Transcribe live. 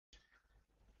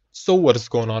So what is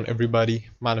going on, everybody?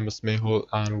 My name is Mehul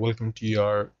and welcome to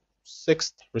your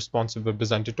sixth responsive web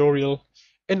design tutorial,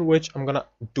 in which I'm gonna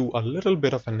do a little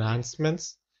bit of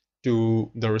enhancements to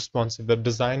the responsive web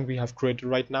design we have created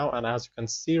right now. And as you can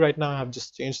see right now, I have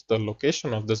just changed the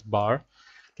location of this bar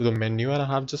to the menu, and I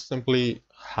have just simply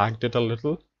hacked it a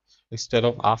little. Instead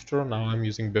of after, now I'm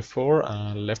using before,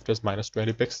 and left is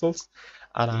 -20 pixels,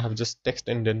 and I have just text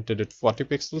indented it 40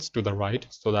 pixels to the right,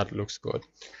 so that looks good.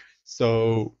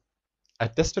 So I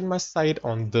tested my site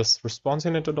on this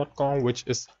responsiveness.com, which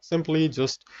is simply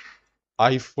just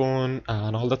iPhone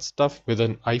and all that stuff with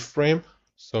an iframe.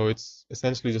 So it's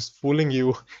essentially just fooling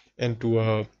you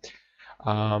into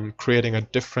creating a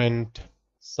different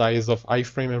size of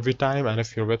iframe every time. And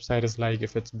if your website is like,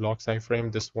 if it's blocks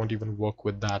iframe, this won't even work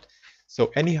with that.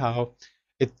 So anyhow,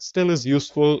 it still is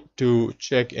useful to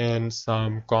check in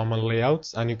some common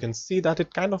layouts, and you can see that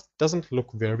it kind of doesn't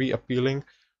look very appealing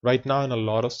right now in a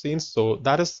lot of scenes. So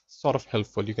that is sort of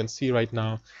helpful. You can see right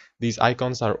now these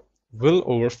icons will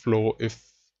overflow if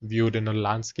viewed in a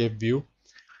landscape view,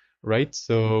 right?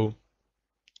 So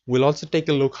we'll also take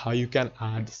a look how you can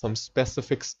add some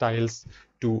specific styles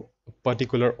to a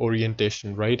particular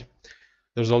orientation, right?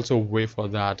 There's also a way for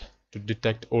that to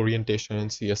detect orientation in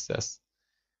CSS,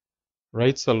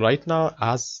 right? So right now,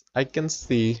 as I can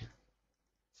see,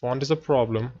 font is a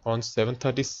problem on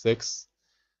 736,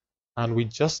 and we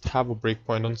just have a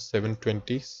breakpoint on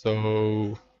 720.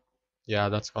 So yeah,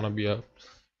 that's gonna be a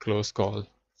close call,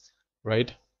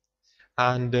 right?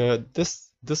 And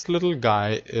this little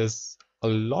guy is a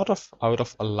lot of out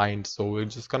of aligned, so we're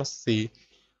just gonna see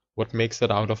what makes it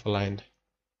out of aligned.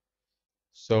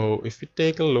 So if you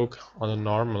take a look on a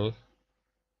normal,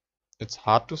 it's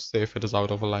hard to say if it is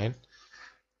out of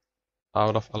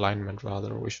alignment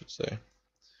rather, we should say.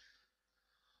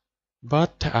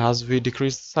 But as we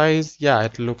decrease the size, yeah,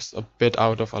 it looks a bit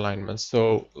out of alignment.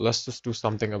 So let's just do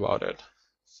something about it.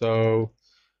 So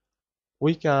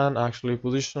we can actually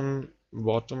position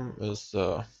bottom is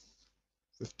 50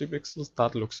 pixels.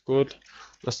 That looks good.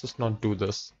 Let's just not do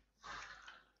this.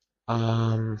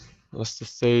 Let's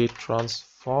just say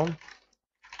transform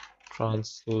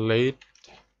translate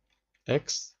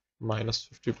x minus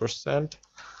 50%,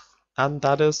 and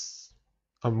that is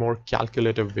a more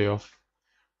calculative way of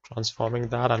transforming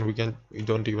that, and we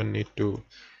don't even need to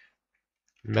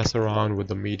mess around with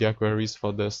the media queries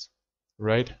for this,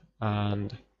 right?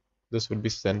 And this would be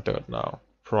centered now,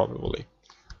 probably.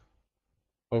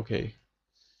 Okay,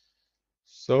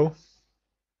 so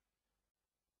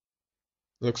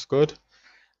looks good.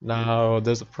 Now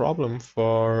there's a problem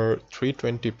for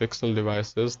 320 pixel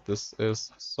devices. This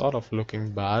is sort of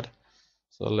looking bad.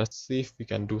 So let's see if we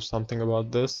can do something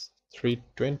about this.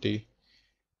 320,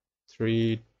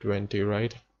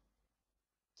 right?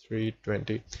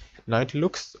 320. Now it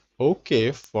looks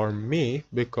okay for me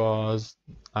because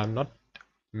I'm not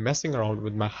messing around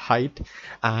with my height,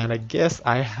 and I guess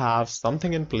I have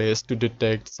something in place to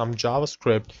detect some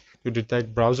JavaScript to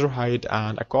detect browser height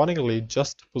and accordingly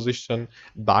just position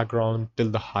background till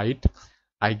the height.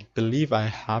 I believe I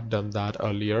have done that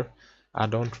earlier. I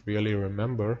don't really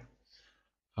remember.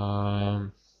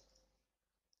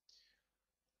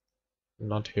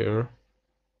 Not here.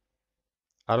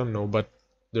 I don't know, but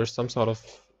there's some sort of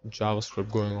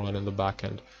JavaScript going on in the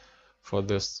backend for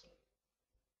this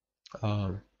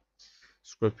um,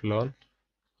 script learn.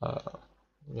 Uh,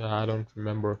 yeah, I don't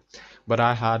remember, but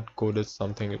I had coded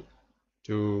something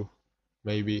to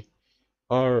maybe,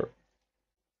 or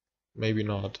maybe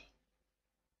not.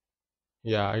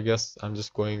 Yeah, I guess I'm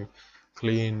just going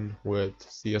clean with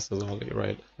CSS only,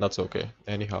 right? That's okay.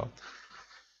 Anyhow.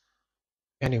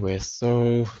 Anyway,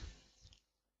 so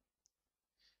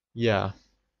yeah,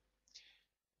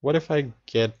 what if I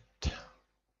get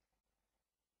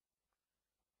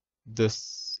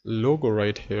this logo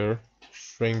right here,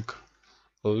 shrink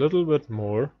a little bit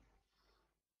more,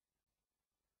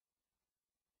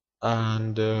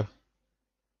 and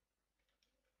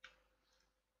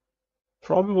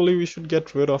probably we should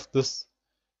get rid of this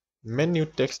menu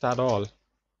text at all.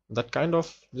 That kind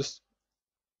of just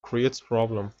creates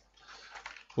problem.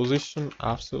 Position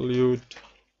absolute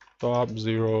top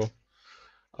 0,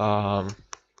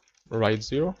 right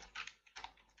 0.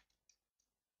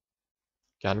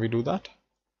 Can we do that?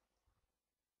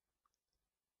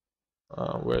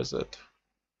 Where is it?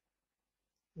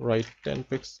 Right 10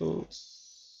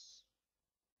 pixels,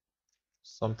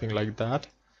 something like that.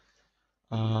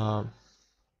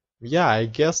 Yeah, I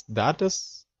guess that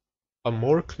is a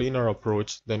more cleaner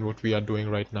approach than what we are doing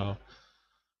right now.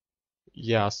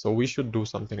 Yeah, so we should do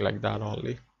something like that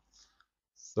only.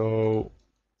 So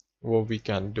what we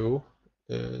can do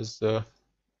is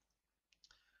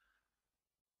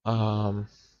Um,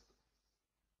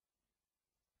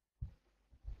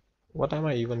 what am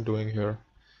I even doing here?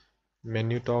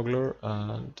 Menu toggler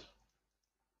and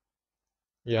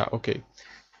yeah, okay.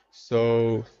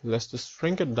 So let's just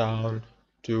shrink it down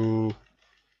to,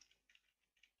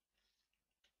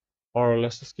 or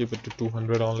let's just keep it to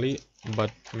 200 only,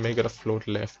 but make it a float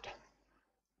left,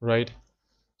 right?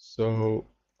 So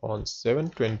on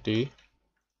 720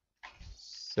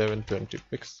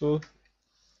 pixel,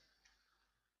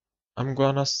 I'm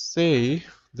gonna say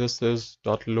this is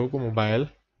 .logo mobile,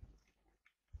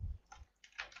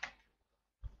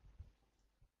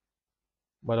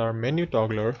 but our menu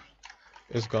toggler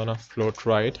is gonna float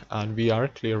right, and we are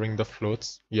clearing the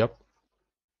floats. Yep.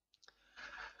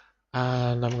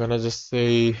 And I'm gonna just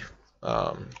say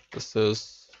this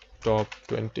is top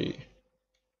 20.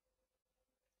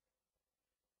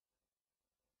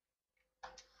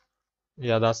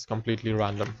 Yeah, that's completely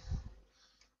random.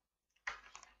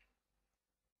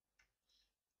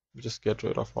 Just get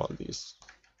rid of all these.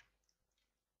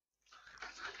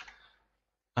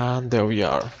 And there we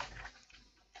are.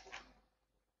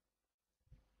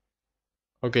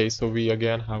 Okay, so we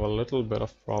again have a little bit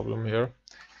of problem here.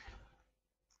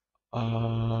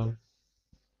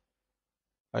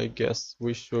 I guess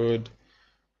we should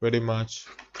pretty much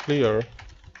clear,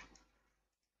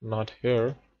 not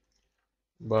here,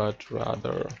 but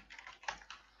rather,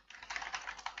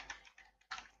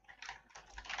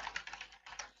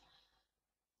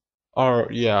 or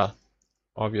yeah,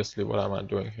 obviously what am I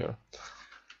doing here?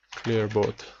 Clear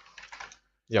both.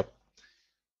 Yep.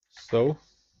 So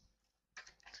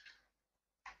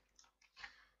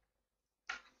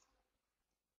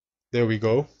there we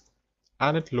go.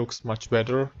 And it looks much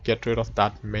better. Get rid of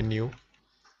that menu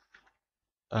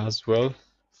as well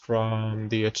from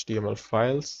the HTML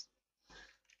files.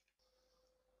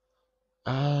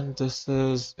 And this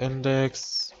is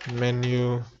index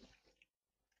menu.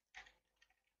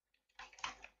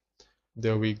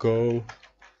 There we go.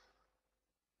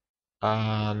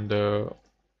 And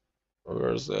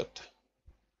where is it?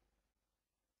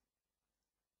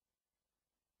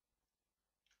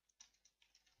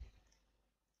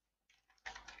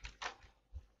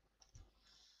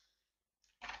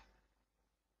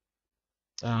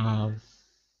 Um,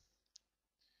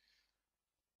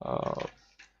 uh,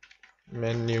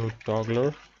 Menu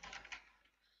toggler,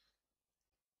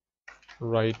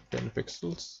 right 10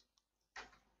 pixels,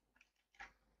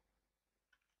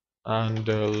 and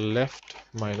left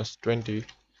 -20.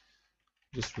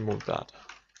 Just remove that.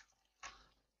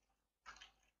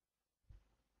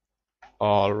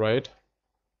 All right.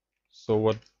 So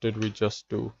what did we just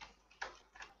do?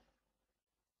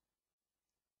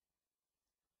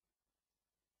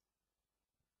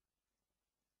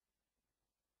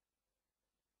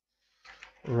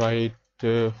 Right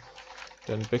 10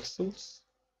 pixels.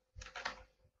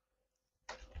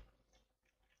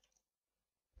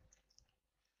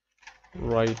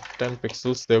 Right 10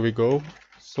 pixels. There we go.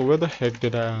 So where the heck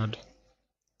did I add?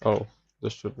 Oh,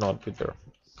 this should not be there.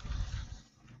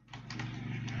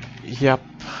 Yep,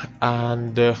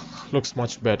 and looks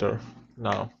much better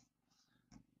now.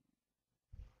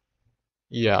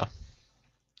 Yeah.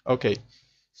 Okay.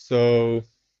 So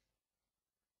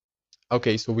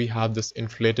so we have this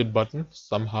inflated button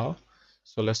somehow.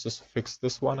 So let's just fix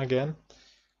this one again.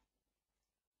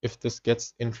 If this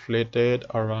gets inflated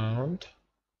around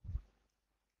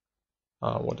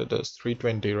what it is,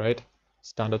 320, right?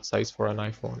 Standard size for an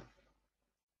iPhone.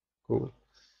 Cool.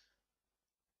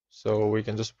 So we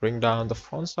can just bring down the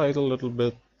font size a little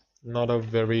bit. Not a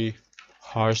very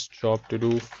harsh job to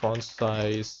do. Font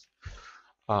size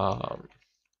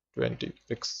 20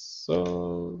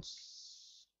 pixels.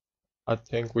 I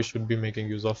think we should be making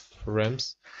use of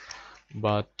rims,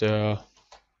 but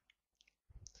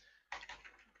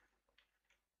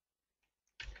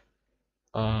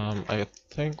I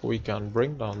think we can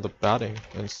bring down the padding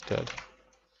instead.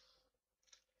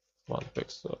 1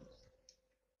 pixel.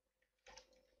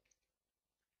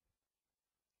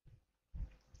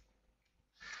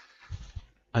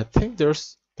 I think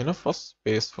there's enough of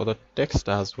space for the text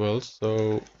as well,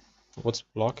 so what's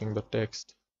blocking the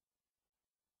text?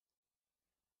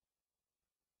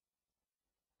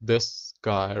 This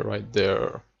guy right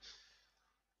there.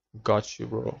 Got you,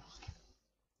 bro.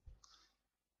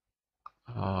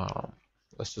 Um,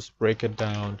 let's just break it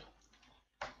down.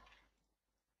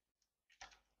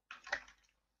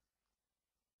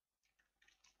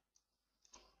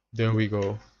 There we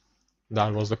go.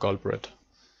 That was the culprit.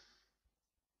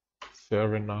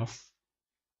 Fair enough.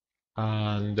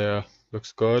 And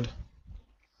looks good.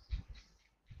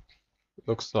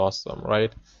 Looks awesome,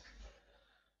 right?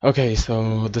 Okay,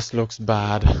 so this looks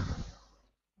bad.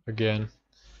 Again,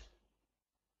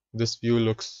 this view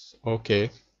looks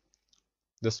okay.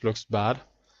 This looks bad.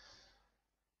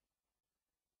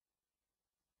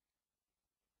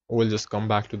 We'll just come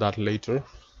back to that later.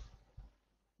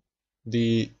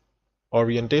 The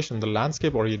orientation, the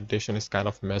landscape orientation is kind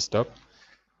of messed up.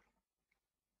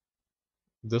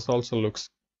 This also looks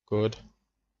good.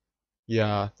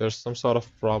 Yeah, there's some sort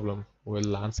of problem with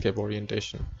landscape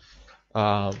orientation.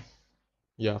 Um,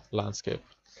 yeah, landscape.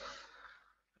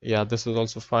 Yeah, this is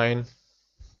also fine.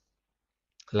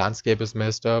 Landscape is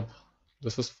messed up.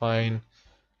 This is fine.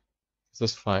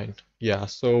 This is fine. Yeah,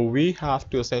 so we have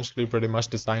to essentially pretty much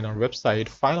design our website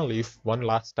finally one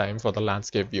last time for the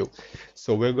landscape view.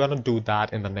 So we're gonna do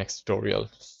that in the next tutorial.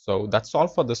 So that's all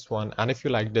for this one. And if you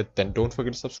liked it, then don't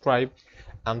forget to subscribe.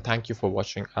 And thank you for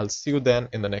watching. I'll see you then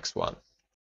in the next one.